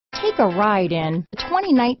Take a ride in the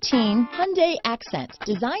 2019 Hyundai Accent.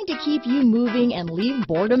 Designed to keep you moving and leave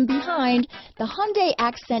boredom behind, the Hyundai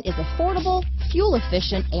Accent is affordable, fuel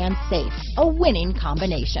efficient, and safe. A winning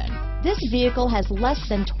combination. This vehicle has less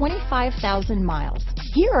than 25,000 miles.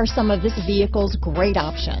 Here are some of this vehicle's great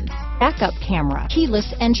options: backup camera,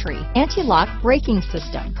 keyless entry, anti-lock braking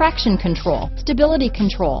system, traction control, stability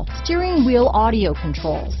control, steering wheel audio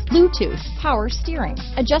controls, Bluetooth, power steering,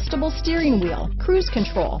 adjustable steering wheel, cruise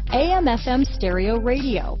control, AM/FM stereo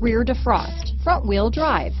radio, rear defrost, front wheel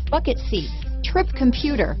drive, bucket seats, trip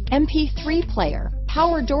computer, MP3 player,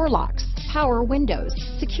 power door locks, power windows,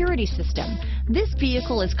 security system. This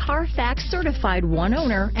vehicle is Carfax certified one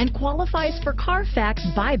owner and qualifies for Carfax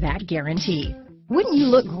buyback guarantee. Wouldn't you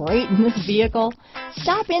look great in this vehicle?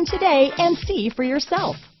 Stop in today and see for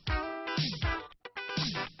yourself.